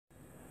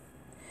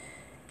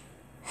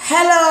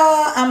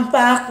Hello, I'm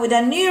back with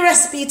a new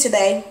recipe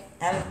today,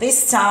 and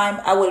this time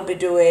I will be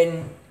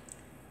doing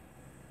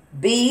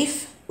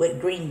beef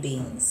with green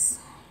beans.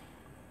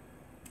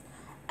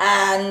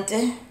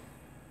 And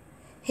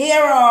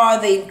here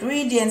are the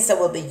ingredients that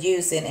we'll be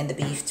using in the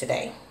beef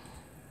today.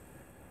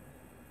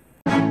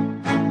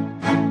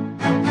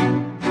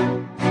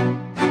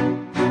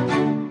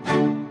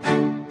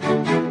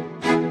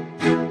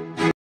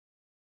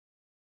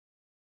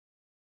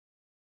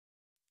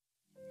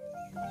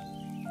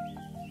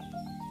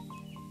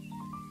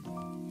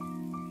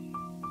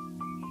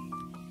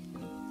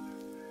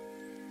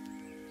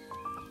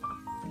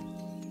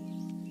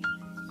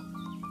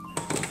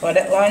 For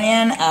the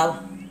onion,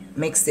 I'll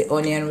mix the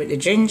onion with the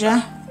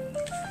ginger.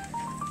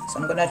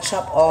 So I'm gonna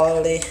chop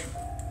all the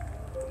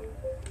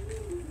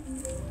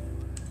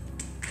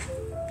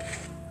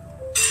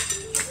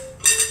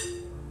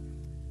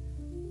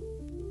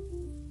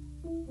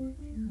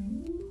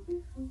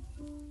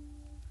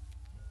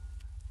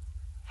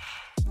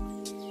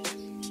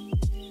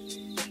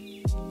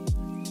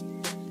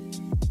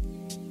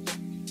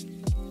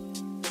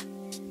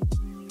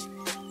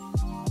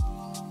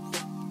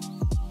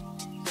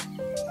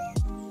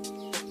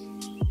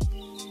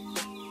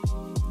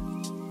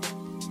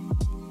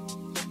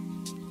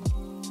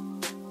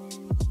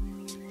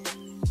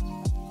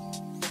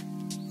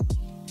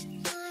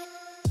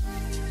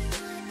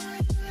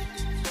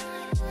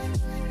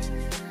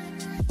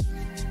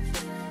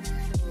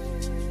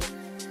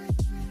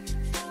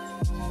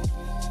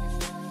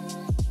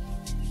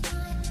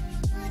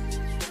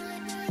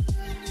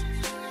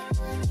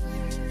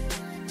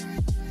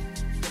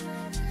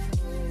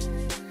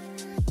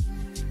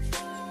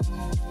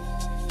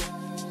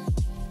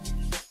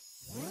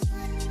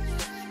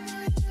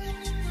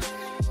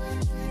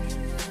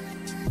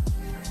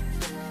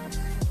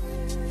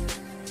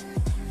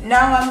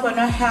Now I'm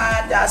gonna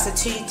add that's a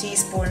 2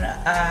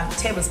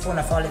 tablespoon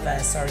of olive oil.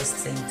 Sorry,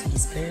 saying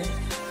teaspoon.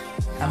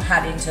 I'm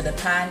adding to the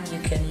pan. You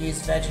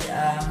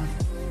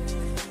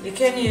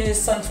can use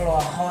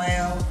sunflower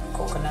oil,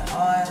 coconut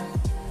oil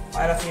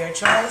of your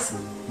choice.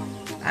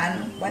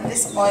 And when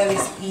this oil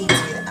is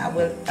heated,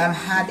 I'm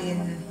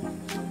adding.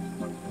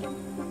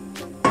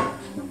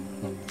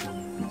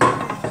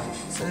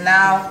 So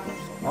now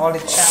all the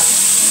chopped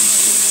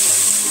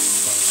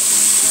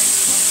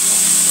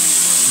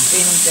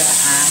ginger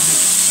and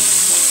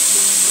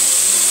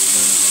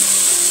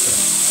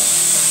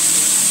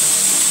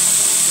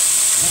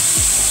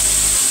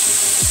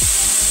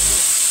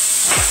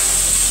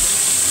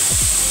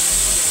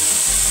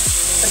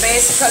so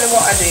basically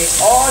what I do,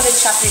 all the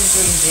chopped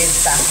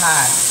ingredients I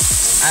had,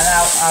 and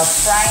I'll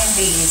fry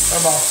these for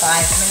about 5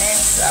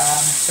 minutes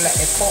to let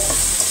it cook.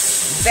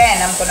 Then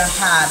I'm gonna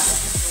add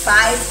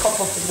 5 cups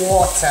of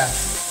water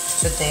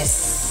to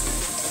this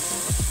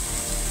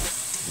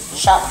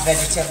chopped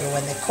vegetable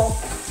when they cook,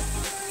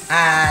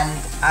 and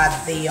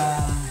add the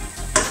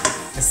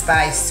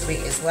spice to it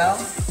as well.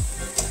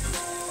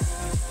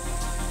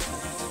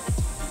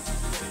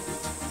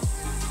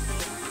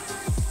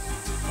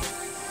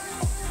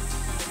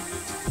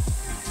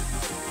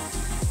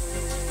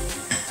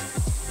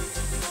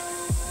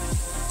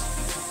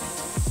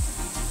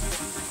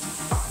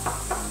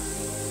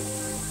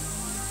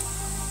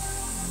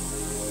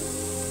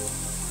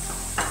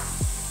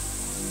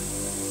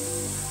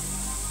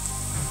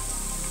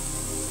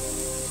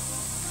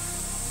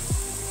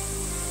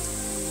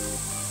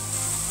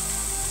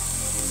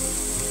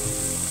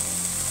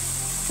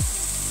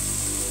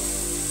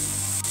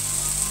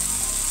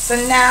 So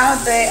now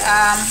the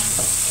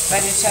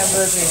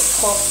vegetables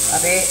is cooked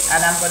a bit,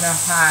 and I'm gonna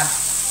add,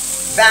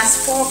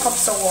 that's 4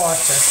 cups of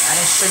water, and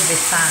it should be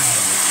fine.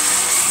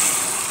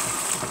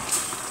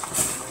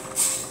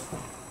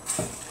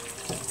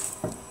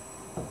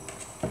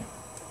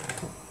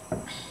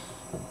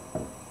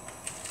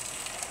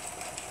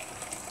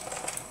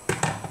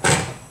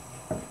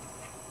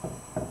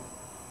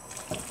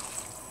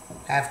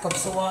 Five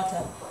cups of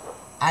water.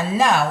 And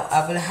now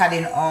I will add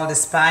in all the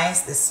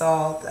spice, the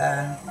salt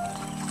and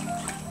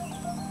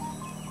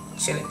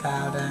chili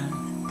powder.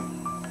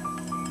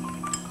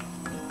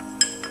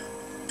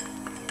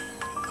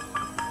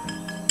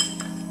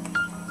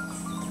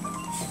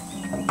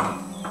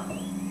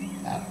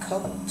 That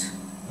cooked.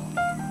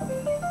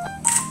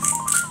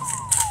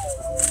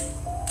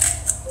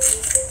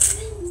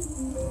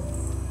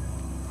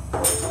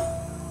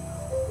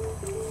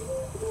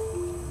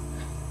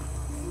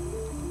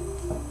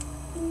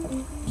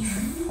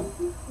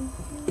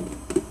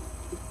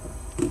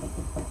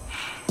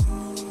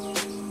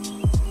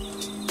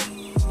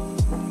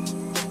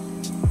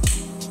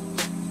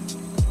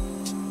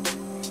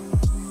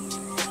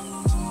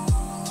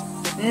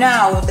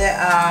 Now the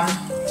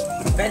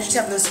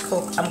vegetables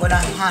cook, I'm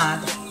gonna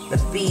add the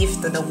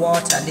beef to the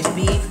water.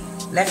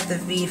 Left the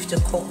beef to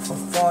cook for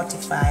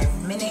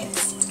 45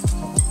 minutes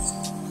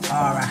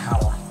or an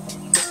hour.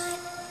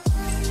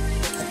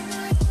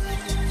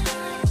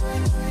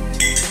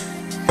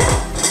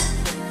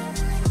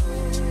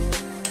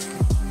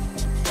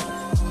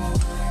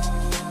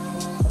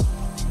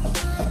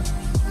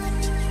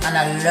 on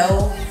a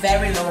low,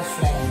 very low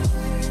flame.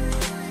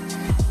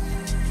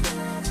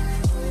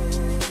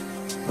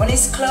 When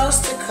it's close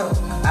to cook,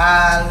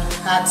 I'll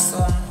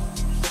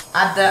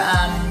add the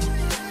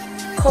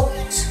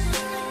cooked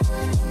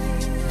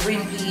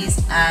green peas,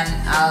 and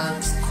I'll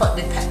cut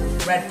the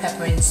red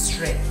pepper in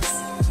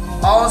strips.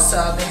 Also,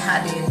 I'll be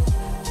adding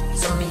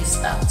some beef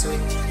stock to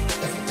it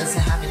if it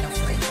doesn't have enough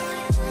flavor.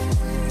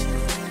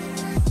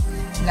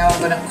 Now I'm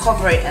going to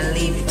cover it and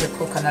leave it to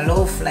cook on a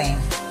low flame.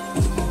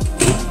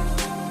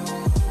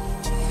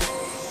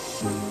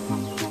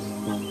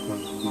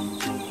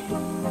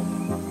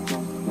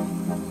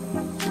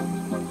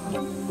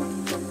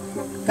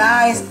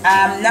 Guys,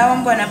 now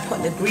I'm going to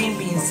put the green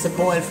beans to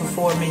boil for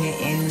 4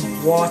 minutes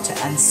in water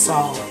and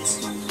salt.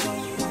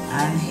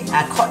 And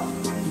I cut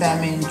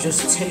them in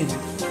just 2.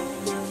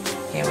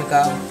 Here we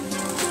go.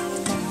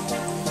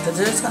 So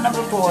this is going to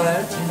be boiled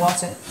in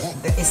water.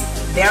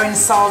 They're in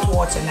salt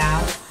water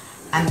now.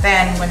 And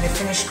then when they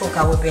finish cook,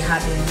 I will be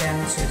adding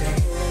them to the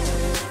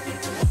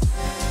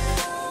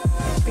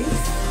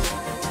beef.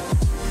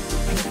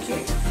 Thank you.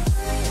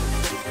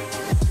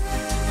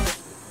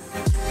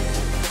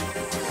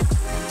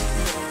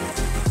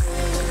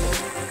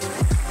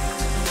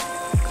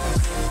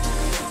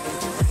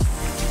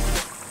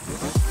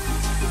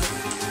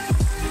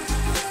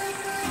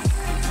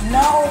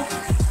 Now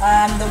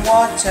the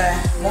water,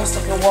 most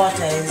of the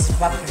water is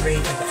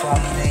evaporated from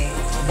the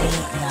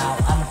meat. Now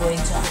I'm going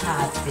to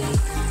add the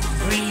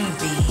green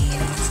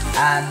beans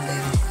and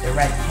the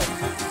red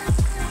pepper.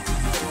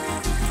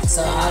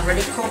 So I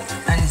already cooked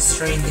and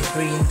strained the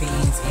green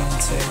beans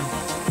into.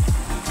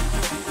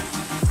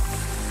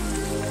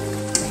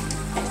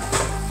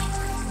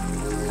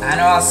 And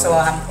also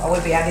I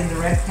will be adding the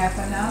red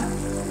pepper now.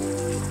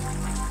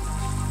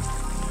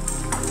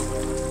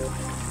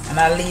 And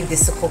I'll leave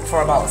this to cook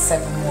for about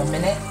 7 more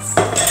minutes.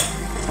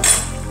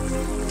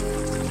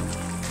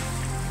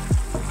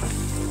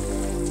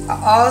 I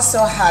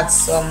also had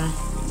some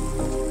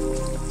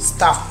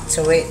stock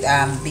to it,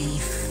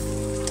 beef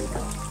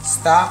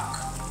stock.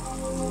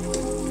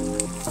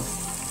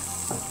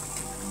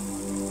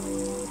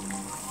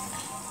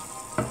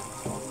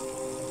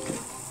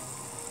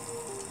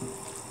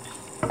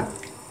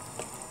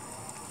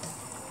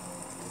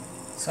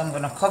 So I'm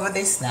going to cover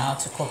this now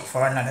to cook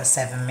for another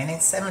 7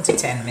 minutes, 7 to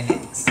 10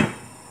 minutes.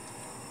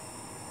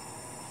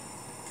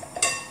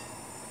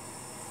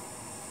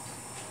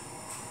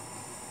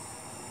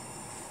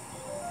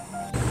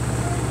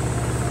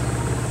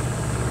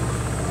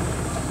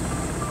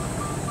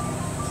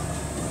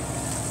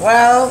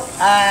 Well,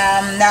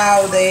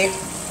 now the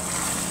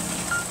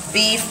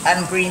beef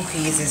and green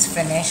peas is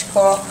finished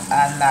cooked,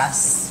 and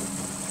that's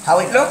how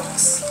it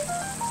looks.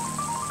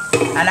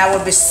 And I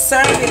will be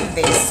serving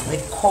this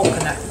with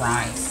coconut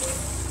rice.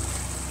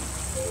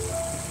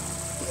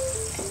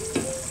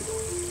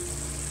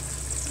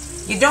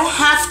 You don't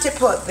have to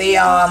put the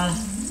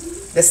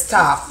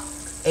stock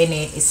in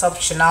it, it's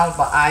optional,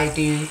 but I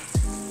do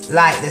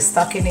like the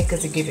stock in it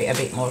because it gives it a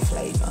bit more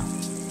flavor.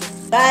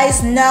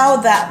 Guys, now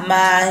that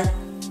my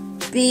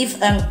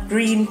beef and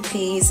green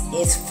peas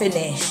is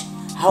finished,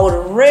 I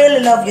would really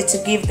love you to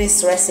give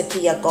this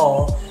recipe a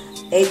go.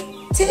 It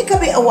takes a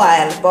bit a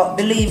while, but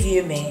believe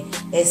you me,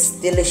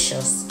 it's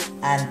delicious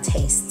and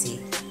tasty.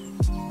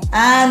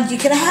 And you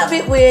can have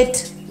it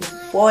with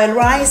boiled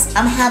rice.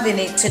 I'm having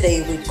it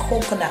today with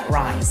coconut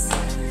rice.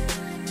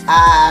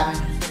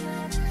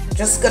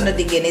 Just gonna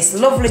dig in. It's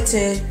lovely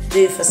to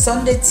do for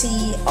Sunday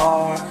tea,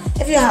 or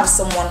if you have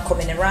someone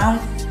coming around.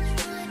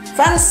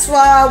 Thanks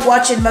for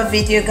watching my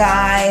video,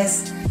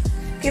 guys.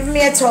 Give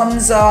me a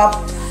thumbs up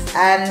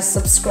and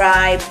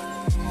subscribe,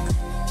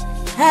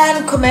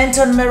 and comment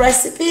on my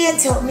recipe and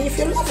tell me if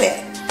you love it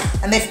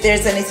and if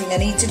there's anything I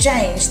need to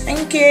change.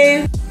 Thank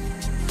you.